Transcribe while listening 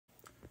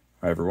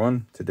Hi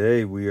everyone,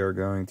 today we are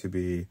going to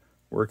be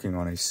working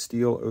on a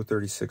Stihl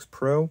 036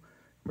 Pro.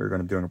 We're going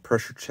to be doing a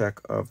pressure check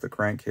of the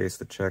crankcase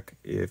to check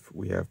if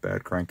we have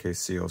bad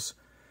crankcase seals.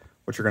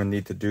 What you're going to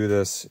need to do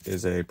this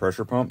is a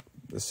pressure pump.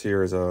 This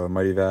here is a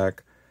Mighty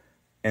Vac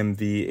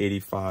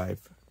MV8510.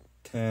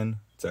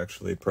 It's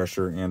actually a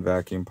pressure and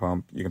vacuum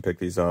pump. You can pick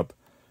these up.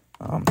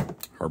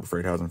 Harbor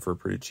Freight has them for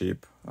pretty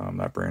cheap,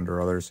 that brand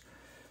or others.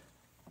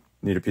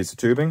 Need a piece of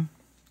tubing,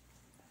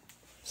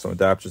 some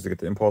adapters to get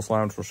the impulse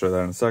line, which we'll show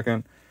that in a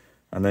second.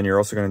 And then you're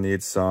also going to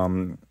need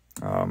some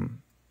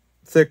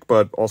thick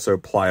but also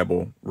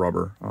pliable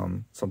rubber,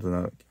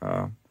 something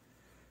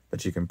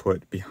that you can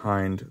put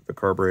behind the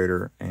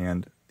carburetor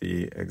and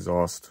the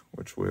exhaust,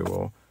 which we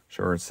will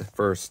show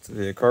first.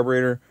 The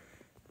carburetor,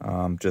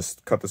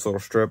 just cut this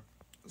little strip,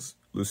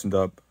 loosened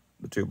up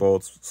the two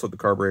bolts, slid the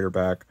carburetor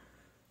back,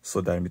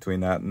 slid that in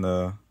between that and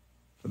the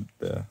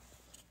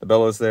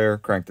bellows there,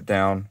 cranked it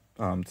down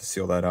to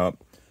seal that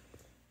up.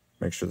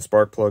 Make sure the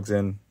spark plug's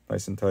in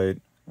nice and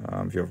tight.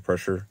 If you have a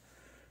pressure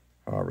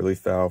relief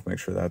valve, make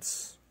sure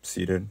that's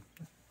seated.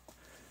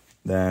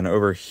 Then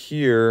over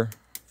here,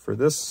 for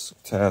this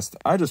test,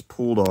 I just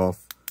pulled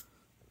off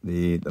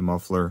the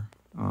muffler,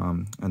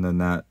 and then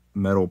that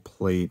metal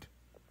plate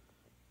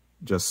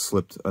just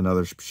slipped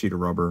another sheet of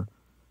rubber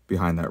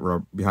behind that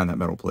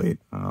metal plate,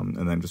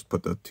 and then just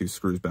put the two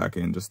screws back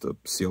in just to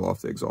seal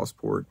off the exhaust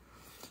port.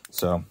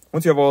 So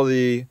once you have all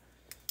the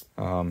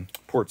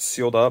ports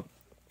sealed up,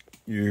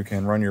 you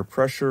can run your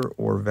pressure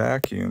or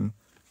vacuum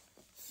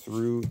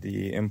through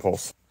the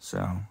impulse.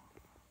 So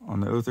on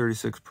the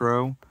 036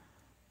 Pro,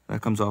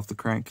 that comes off the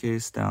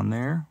crankcase down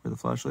there where the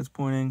flashlight's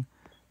pointing.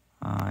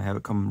 I have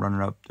it come running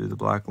up through the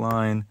black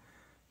line,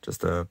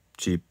 just a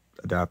cheap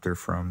adapter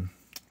from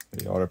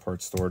the auto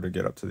parts store to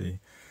get up to the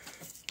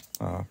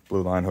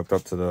blue line hooked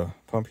up to the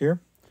pump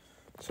here.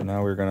 So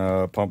now we're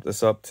gonna pump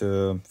this up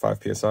to 5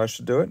 PSI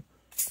should do it.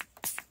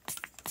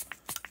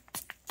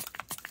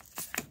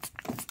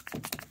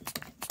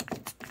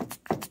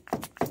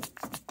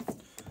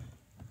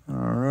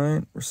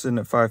 We're sitting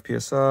at 5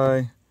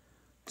 PSI,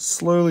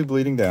 slowly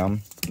bleeding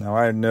down. Now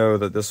I know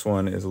that this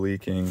one is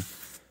leaking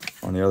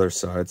on the other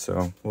side,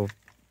 so we'll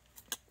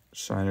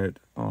shine it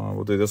on.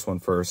 We'll do this one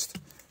first.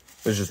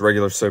 This is just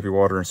regular soapy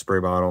water in a spray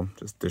bottle,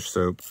 just dish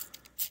soap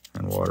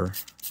and water,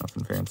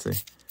 nothing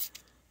fancy.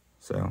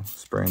 So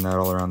spraying that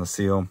all around the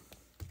seal.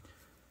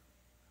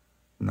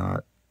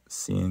 Not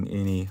seeing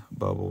any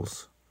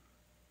bubbles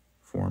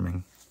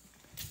forming.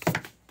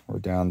 We're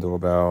down to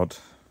about,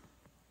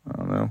 I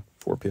don't know,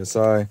 4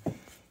 PSI.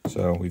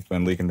 So we've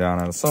been leaking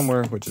down out of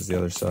somewhere, which is the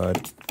other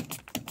side.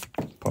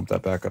 Pump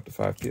that back up to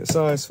 5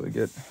 PSI so we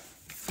get a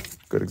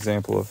good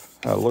example of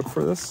how to look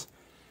for this.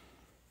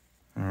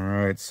 All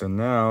right, so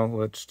now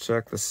let's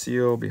check the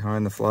seal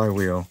behind the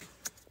flywheel.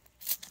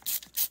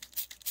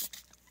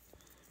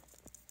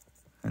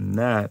 And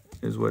that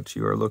is what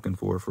you are looking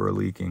for a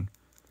leaking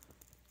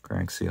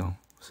crank seal.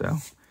 So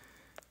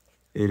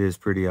it is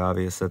pretty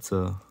obvious that's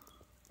a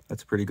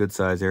pretty good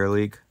size air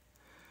leak.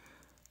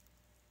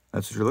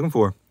 That's what you're looking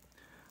for.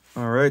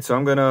 All right, so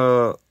I'm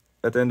gonna,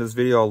 at the end of this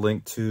video, I'll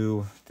link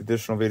to the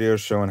additional videos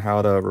showing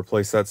how to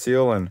replace that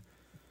seal and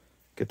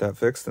get that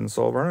fixed and it's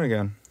all running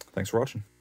again. Thanks for watching.